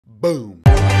Boom!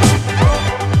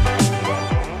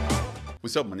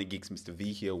 What's up, money geeks? Mr.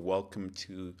 V here. Welcome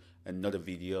to another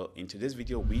video. In today's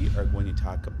video, we are going to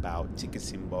talk about ticker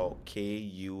symbol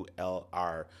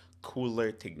KULR,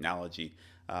 KULR Technology.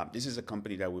 This is a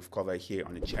company that we've covered here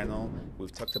on the channel.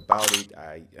 We've talked about it.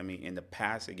 I mean, in the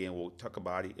past, again, we'll talk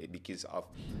about it because of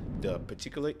the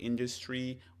particular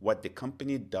industry, what the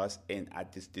company does, and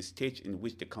at this stage in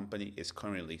which the company is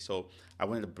currently. So I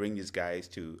wanted to bring these guys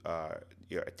to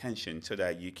your attention so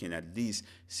that you can at least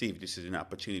see if this is an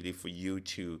opportunity for you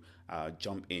to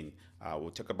jump in.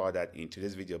 We'll talk about that in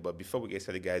today's video. But before we get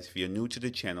started, guys, if you're new to the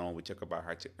channel, we talk about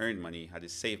how to earn money, how to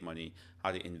save money,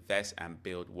 how to invest and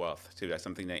build wealth. So if that's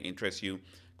something that interests you,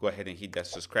 go ahead and hit that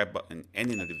subscribe button and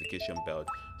the notification bell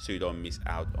so you don't miss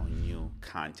out on new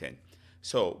content.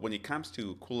 So when it comes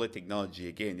to KULR Technology,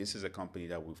 again, this is a company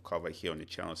that we've covered here on the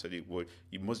channel. So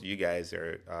most of you guys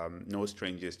are no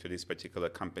strangers to this particular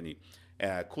company.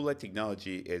 KULR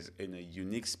Technology is in a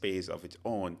unique space of its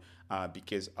own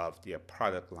because of their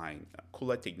product line.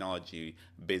 KULR Technology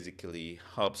basically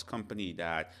helps companies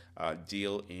that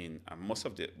deal in most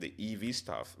of the EV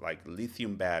stuff, like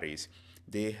lithium batteries.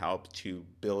 They help to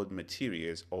build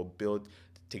materials or build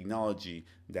technology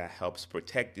that helps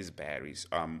protect these batteries.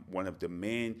 One of the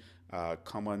main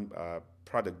common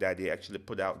product that they actually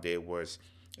put out there was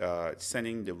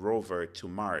sending the rover to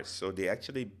Mars. So they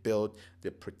actually built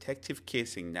the protective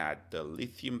casing that the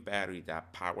lithium battery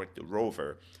that powered the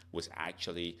rover was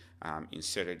actually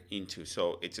inserted into.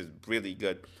 So it's a really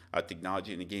good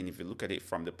technology. And again, if you look at it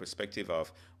from the perspective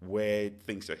of where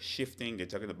things are shifting, they're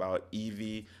talking about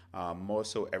EV, more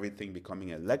so everything becoming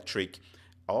electric.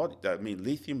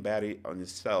 Lithium battery on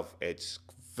itself, it's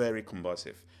very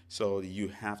combustive. So you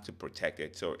have to protect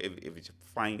it. So if it's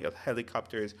flying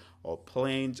helicopters or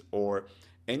planes or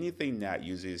anything that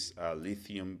uses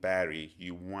lithium battery,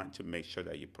 you want to make sure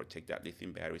that you protect that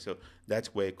lithium battery. So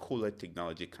that's where KULR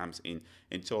Technology comes in.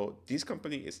 And so this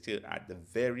company is still at the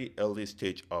very early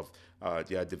stage of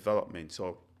their development.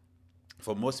 So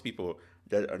for most people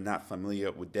that are not familiar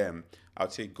with them,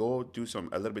 I'd say go do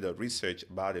a little bit of research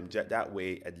about them. That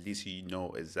way, at least you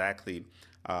know exactly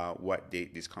what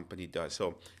this company does.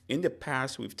 So in the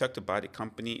past, we've talked about the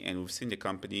company and we've seen the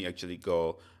company actually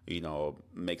go,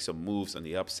 make some moves on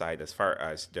the upside as far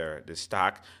as the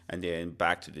stock, and then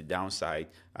back to the downside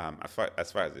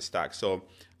as far as the stock. So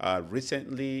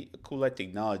recently, KULR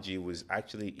Technology was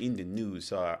actually in the news.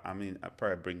 So I'll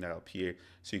probably bring that up here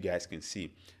so you guys can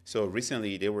see. So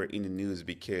recently, they were in the news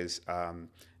because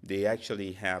they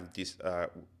actually have this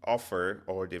offer,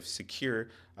 or they've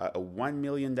secured a $1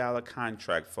 million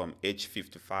contract from age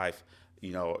 55.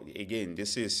 Again,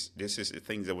 this is the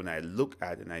things that when I look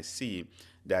at and I see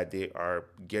that they are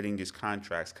getting these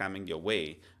contracts coming their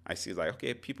way, I see like,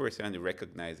 okay, people are starting to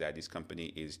recognize that this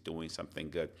company is doing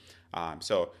something good.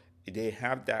 So they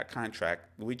have that contract,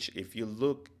 which if you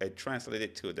look at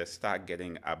translated to the stock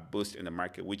getting a boost in the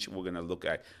market, which we're going to look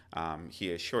at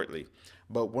here shortly.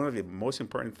 But one of the most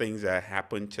important things that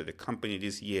happened to the company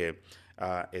this year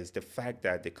is the fact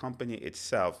that the company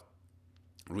itself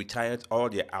retired all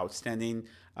the outstanding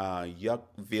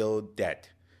Yorkville debt.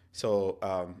 So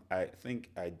I think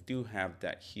I do have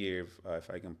that here if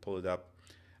I can pull it up,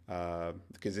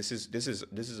 because this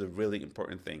is a really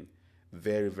important thing.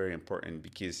 Very, very important,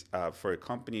 because for a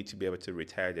company to be able to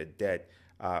retire the debt,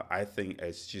 I think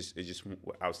it's just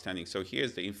outstanding. So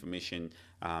here's the information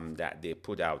that they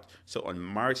put out. So on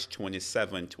March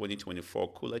 27,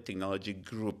 2024, KULR Technology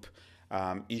Group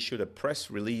issued a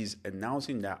press release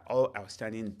announcing that all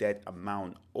outstanding debt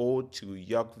amount owed to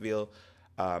Yorkville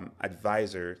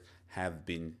advisors have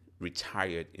been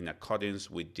retired in accordance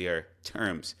with their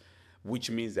terms,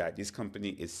 which means that this company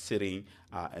is sitting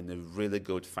in a really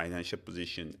good financial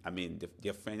position. I mean,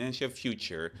 their financial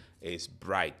future is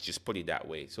bright, just put it that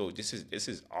way. So this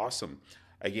is awesome.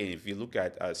 Again, if you look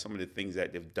at some of the things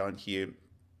that they've done here,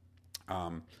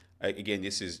 again,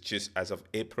 this is just as of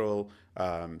April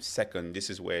 2nd.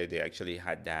 This is where they actually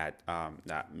had that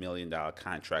 $1 million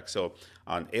contract. So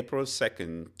on April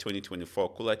 2nd,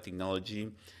 2024, KULR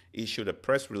Technology issued a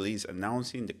press release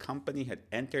announcing the company had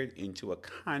entered into a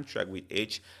contract with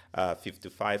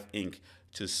H55 Inc.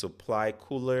 to supply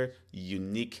KULR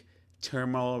unique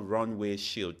thermal runaway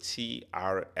shield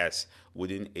 (TRS)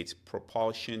 within its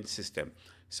propulsion system.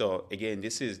 So again,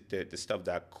 this is the stuff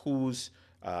that cools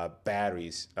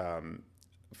batteries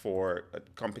for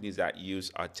companies that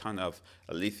use a ton of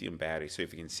lithium batteries. So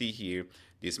if you can see here,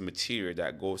 this material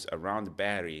that goes around the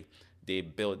battery they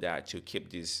built that to keep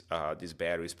these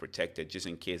batteries protected just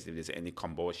in case if there's any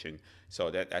combustion. So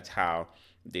that's how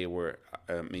they were.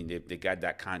 I mean, they got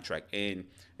that contract. And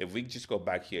if we just go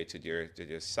back here to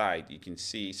their site, you can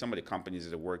see some of the companies that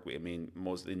they work with. I mean,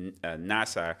 mostly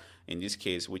NASA in this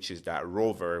case, which is that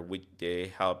rover, which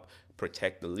they help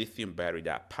protect the lithium battery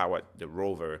that powered the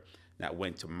rover that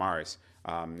went to Mars.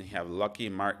 You have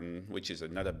Lockheed Martin, which is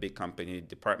another big company,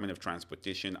 Department of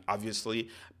Transportation, obviously,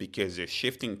 because they're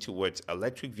shifting towards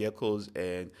electric vehicles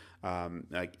and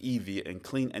like EV and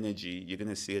clean energy. You're going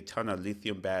to see a ton of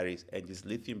lithium batteries, and these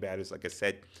lithium batteries, like I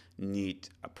said, need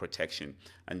a protection.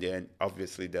 And then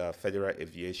obviously the Federal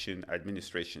Aviation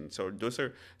Administration. So those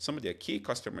are some of their key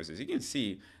customers. As you can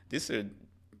see, these are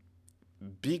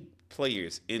big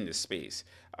players in the space,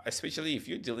 especially if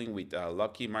you're dealing with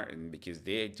Lockheed Martin, because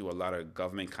they do a lot of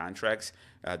government contracts,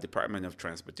 Department of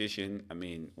Transportation. I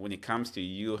mean, when it comes to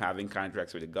you having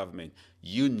contracts with the government,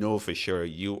 you know for sure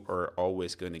you are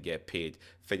always going to get paid.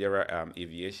 Federal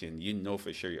Aviation, you know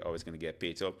for sure you're always going to get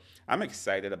paid. So I'm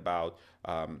excited about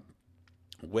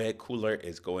where KULR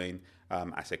is going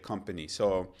as a company.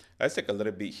 So let's take a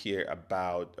little bit here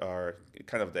about our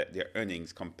kind of their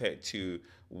earnings compared to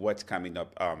what's coming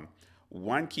up.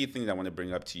 One key thing that I want to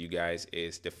bring up to you guys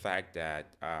is the fact that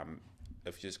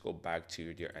if you just go back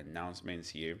to their announcements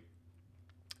here,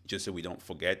 just so we don't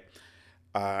forget,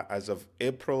 as of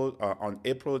April, on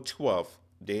April 12th,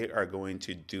 they are going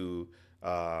to do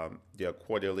their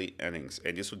quarterly earnings,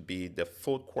 and this would be the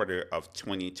fourth quarter of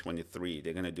 2023.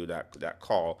 They're going to do that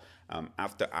call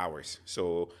after hours.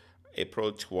 So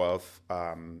April 12th,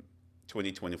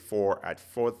 2024 at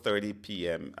 4:30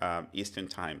 p.m. Eastern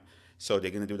time. So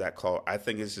they're going to do that call. I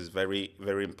think this is very,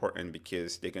 very important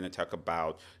because they're going to talk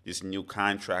about this new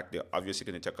contract. They're obviously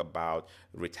going to talk about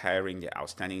retiring the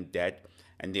outstanding debt.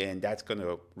 And then that's going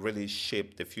to really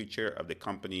shape the future of the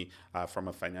company from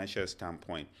a financial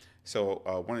standpoint. So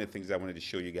one of the things I wanted to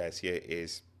show you guys here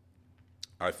is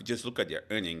if you just look at their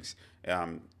earnings,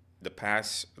 the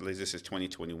past, this is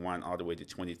 2021 all the way to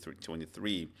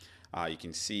 2023, you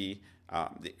can see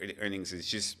the earnings is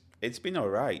just, it's been all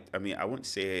right. I mean, I wouldn't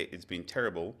say it's been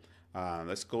terrible.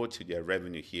 Let's go to their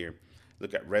revenue here.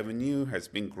 Look at revenue has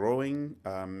been growing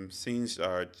since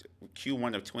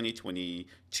Q1 of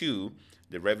 2022.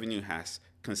 The revenue has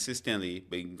consistently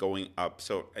been going up.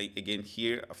 So again,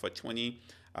 here for Q4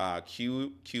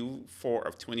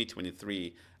 of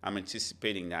 2023, I'm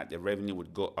anticipating that the revenue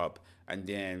would go up, and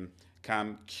then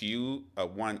come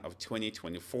Q1 of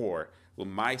 2024, we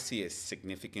might see a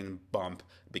significant bump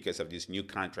because of these new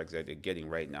contracts that they're getting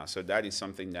right now. So that is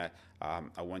something that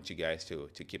I want you guys to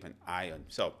keep an eye on.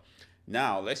 So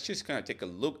now let's just kind of take a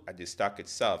look at the stock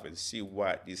itself and see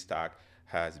what this stock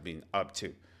has been up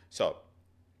to. So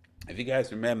if you guys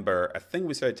remember, I think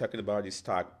we started talking about this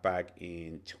stock back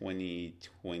in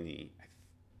 2020.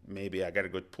 Maybe I got to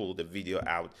go pull the video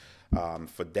out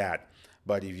for that.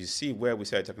 But if you see where we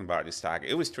started talking about this stock,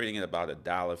 it was trading at about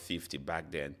 $1.50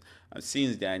 back then.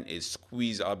 Since then, it's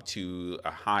squeezed up to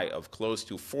a high of close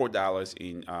to $4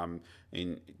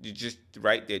 in just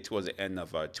right there towards the end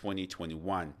of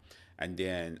 2021, and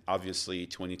then obviously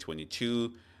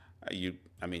 2022.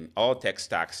 I mean, all tech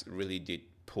stocks really did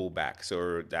pull back.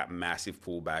 So that massive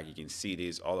pullback, you can see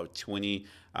this all of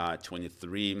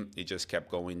 2023, it just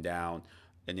kept going down.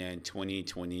 And then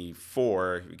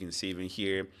 2024, you can see even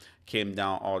here, came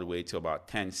down all the way to about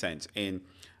 10 cents. And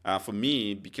for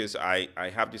me, because I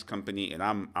have this company and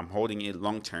I'm holding it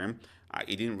long term,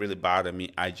 it didn't really bother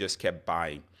me. I just kept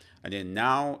buying. And then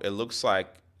now it looks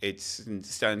like it's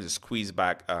starting to squeeze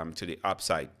back to the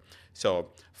upside. So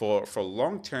for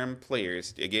long-term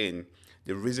players, again,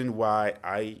 the reason why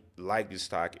I like this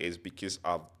stock is because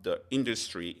of the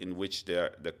industry in which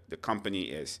the company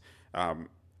is.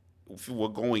 If we're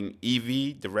going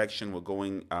EV direction, we're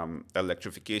going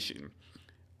electrification.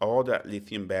 All that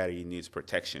lithium battery needs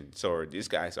protection. So these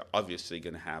guys are obviously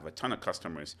going to have a ton of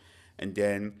customers. And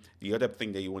then the other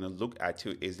thing that you want to look at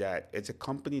too is that it's a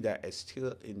company that is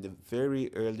still in the very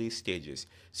early stages.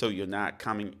 So you're not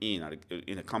coming in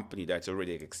a company that's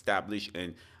already established,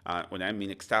 and when I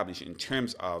mean established in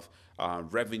terms of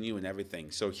revenue and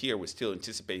everything. So here we're still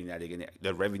anticipating that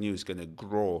the revenue is going to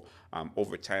grow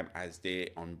over time as they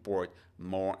onboard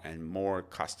more and more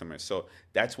customers. So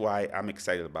that's why I'm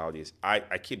excited about this. I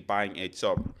keep buying it.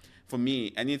 So for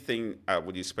me, anything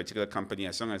with this particular company,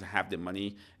 as long as I have the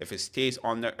money, if it stays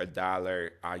under $1,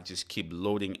 I just keep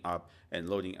loading up and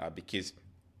loading up, because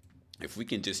if we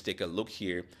can just take a look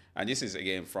here, and this is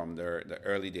again from the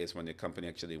early days when the company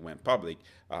actually went public,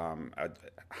 a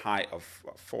high of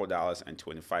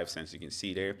 $4.25, you can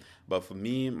see there. But for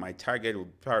me, my target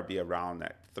would probably be around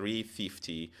that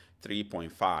 350,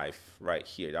 3.5 right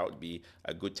here. That would be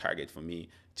a good target for me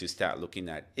to start looking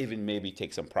at, even maybe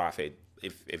take some profit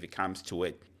if it comes to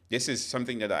it. This is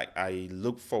something that I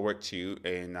look forward to,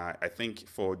 and I think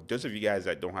for those of you guys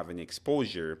that don't have any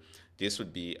exposure, this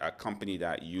would be a company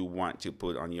that you want to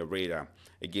put on your radar.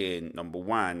 Again, number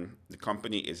one, the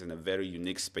company is in a very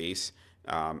unique space.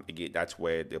 Again, that's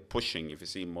where they're pushing. If you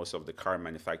see, most of the car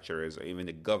manufacturers or even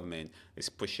the government is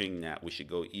pushing that we should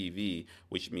go EV,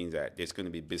 which means that there's going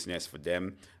to be business for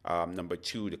them. Number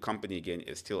two, the company again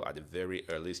is still at the very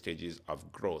early stages of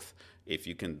growth. If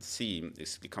you can see,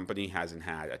 the company hasn't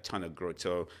had a ton of growth.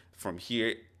 So from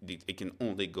here, it can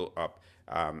only go up.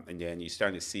 And then you're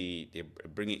starting to see they're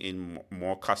bringing in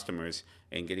more customers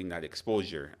and getting that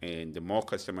exposure. And the more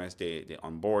customers they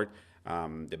onboard,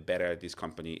 the better this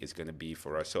company is going to be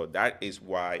for us. So that is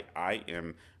why I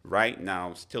am right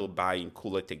now still buying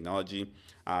KULR Technology.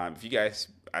 If you guys,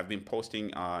 I've been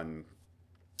posting on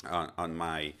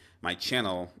my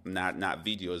channel, not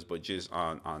videos, but just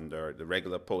on the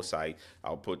regular post site.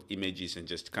 I'll put images and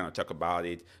just kind of talk about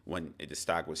it when the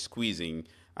stock was squeezing.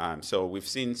 So we've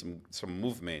seen some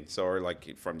movement. So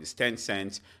like from this 10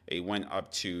 cents, it went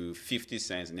up to 50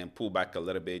 cents and then pulled back a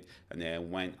little bit, and then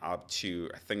went up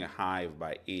to, I think, a high of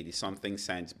about 80 something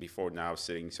cents before now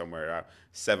sitting somewhere at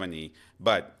 70.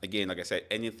 But again, like I said,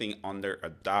 anything under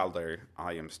 $1,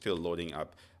 I am still loading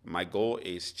up. My goal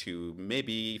is to,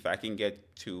 maybe if I can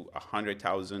get to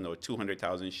 100,000 or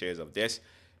 200,000 shares of this,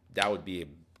 that would be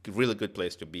a really good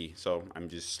place to be. So I'm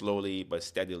just slowly but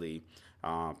steadily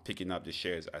picking up the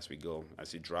shares as we go.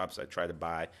 As it drops, I try to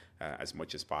buy as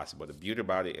much as possible. The beauty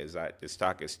about it is that the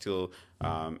stock is still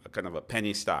kind of a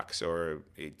penny stock. So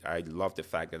I love the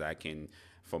fact that I can,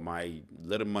 for my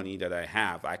little money that I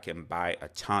have, I can buy a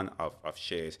ton of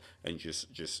shares and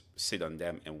just sit on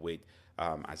them and wait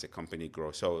as a company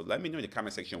grows. So let me know in the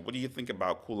comment section, what do you think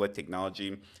about KULR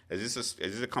Technology? Is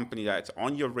this a company that's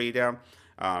on your radar?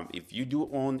 If you do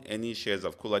own any shares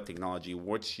of KULR Technology,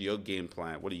 what's your game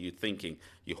plan? What are you thinking?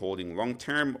 You holding long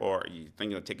term, or are you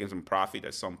thinking of taking some profit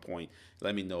at some point?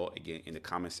 Let me know again in the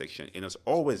comment section. And as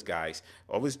always, guys,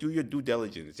 always do your due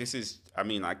diligence. This is, I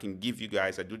mean, I can give you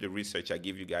guys, I do the research, I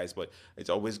give you guys, but it's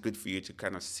always good for you to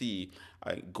kind of see,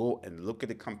 go and look at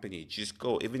the company. Just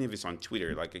go, even if it's on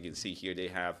Twitter, like you can see here, they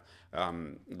have,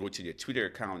 go to their Twitter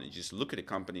account and just look at the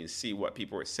company and see what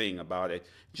people are saying about it.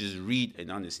 Just read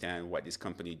and understand what this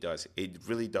company does. It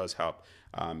really does help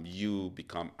you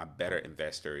become a better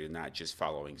investor and not just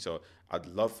following. So I'd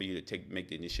love for you to make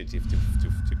the initiative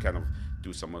to kind of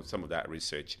do some of that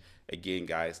research. Again,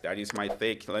 guys, that is my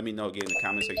take. Let me know again in the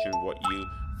comment section what you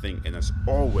think. And as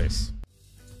always,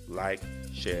 like,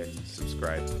 share,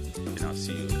 subscribe, and I'll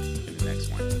see you in the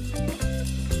next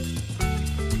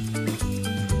one.